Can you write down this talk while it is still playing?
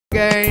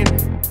Again,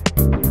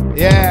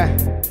 yeah,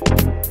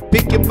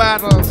 pick your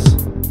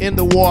battles in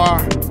the war.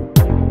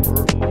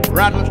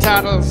 Rattle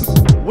tattles,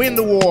 win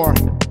the war.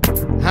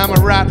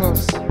 Hammer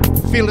rattles,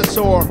 feel the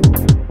sore.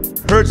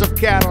 Herds of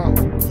cattle,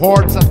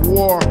 hordes of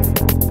war.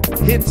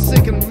 Hit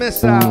sickened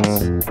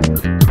missiles,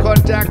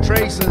 contact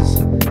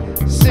traces.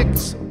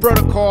 6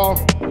 protocol,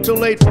 too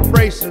late for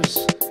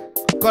braces.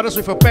 Got us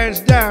with our pants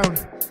down.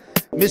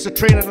 Mr.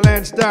 Trainer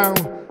lands down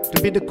to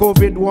beat the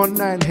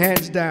COVID-19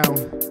 hands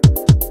down.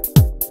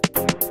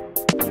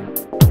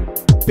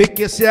 Pick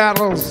your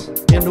saddles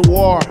in the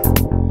war.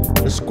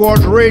 The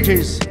scourge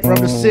rages from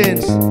the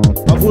sins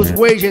of whose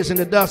wages in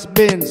the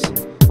dustbins.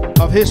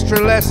 Of history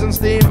lessons,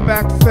 the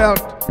impact felt.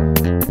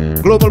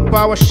 Global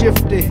power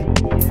shifty,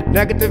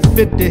 negative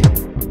 50.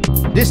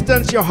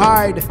 Distance you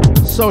hide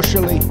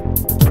socially.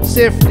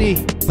 Safety,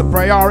 the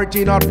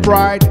priority, not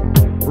pride.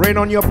 Rain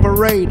on your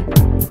parade.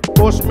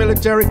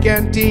 Post-military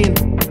canteen.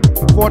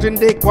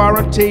 14-day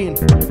quarantine.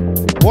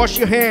 Wash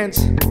your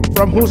hands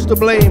from who's to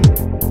blame.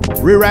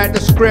 Rewrite the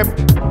script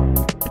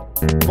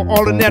for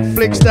all the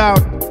Netflixed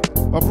out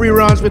of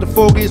reruns with the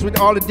fogies with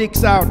all the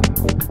dicks out.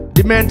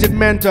 Demented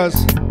mentors,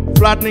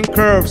 flattening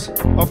curves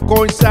of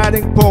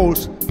coinciding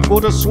poles,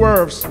 photo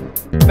swerves.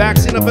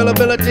 Vaccine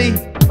availability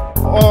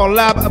or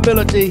lab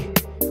ability.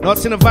 Not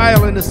seen a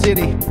vial in the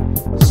city.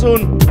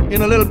 Soon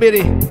in a little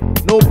bitty,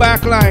 no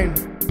backline.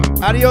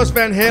 Adios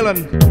Van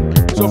Halen.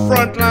 So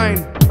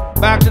frontline,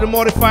 back to the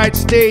modified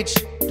stage,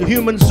 the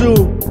human zoo,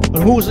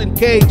 and who's in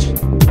cage.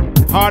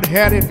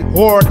 Hard-headed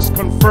hordes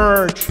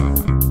converge.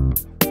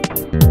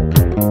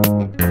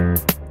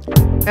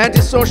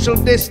 Antisocial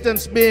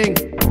distance being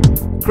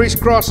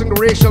crisscrossing the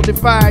racial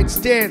divide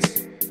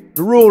stands.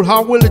 The rule,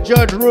 how will the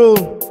judge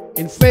rule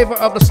in favor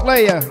of the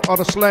slayer or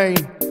the slain?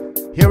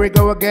 Here we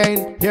go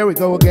again, here we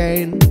go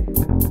again.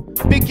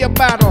 Pick your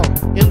battle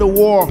in the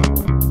war.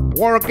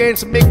 War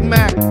against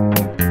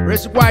Mi'kmaq.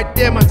 Race white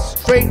demons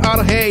straight out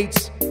of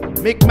Hades.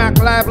 Mi'kmaq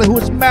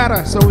livelihoods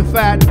matter, so we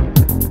fight.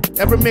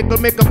 Every mickle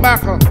make a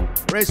buckle.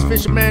 Race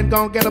fisherman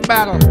gon' get a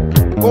battle.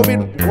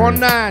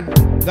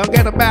 COVID-19 gon'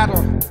 get a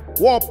battle.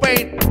 War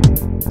paint,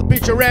 the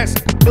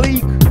picturesque,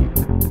 bleak.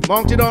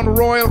 Mounted on the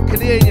Royal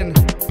Canadian.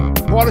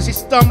 Policy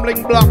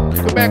stumbling block,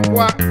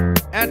 Quebecois.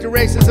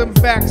 Anti-racism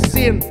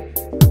vaccine.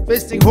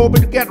 Fisting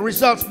hoping to get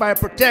results by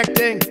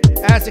protecting.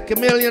 As the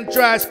chameleon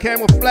tries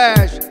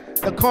camouflage.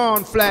 The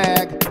corn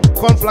flag,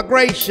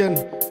 conflagration.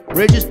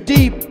 Rages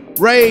deep,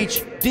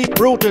 rage,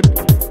 deep-rooted.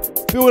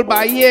 Fueled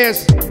by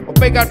years of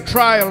bigger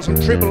trials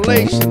and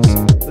tribulations.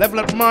 Level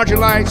up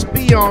marginalized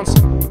peons,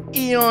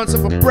 eons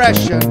of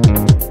oppression.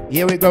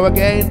 Here we go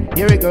again,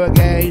 here we go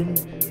again.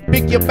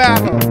 Pick your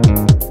battle.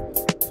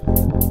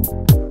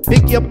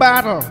 Pick your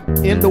battle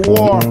in the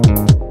war.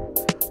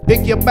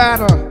 Pick your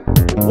battle,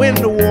 win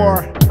the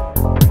war.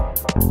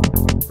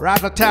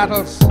 Rattle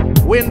tattles,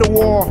 win the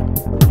war.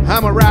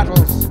 Hammer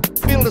rattles,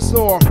 feel the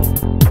sore.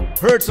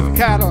 Herds of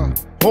cattle,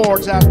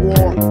 hordes at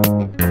war.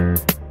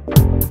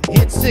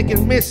 Hit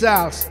sickened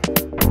missiles,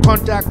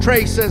 contact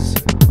traces.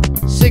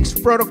 6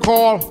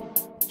 protocol,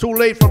 too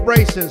late for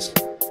braces.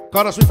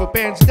 Got us with our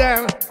pants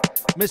down.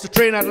 Mr.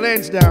 Trainer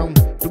lands down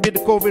to get the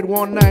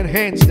COVID-19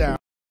 hands down.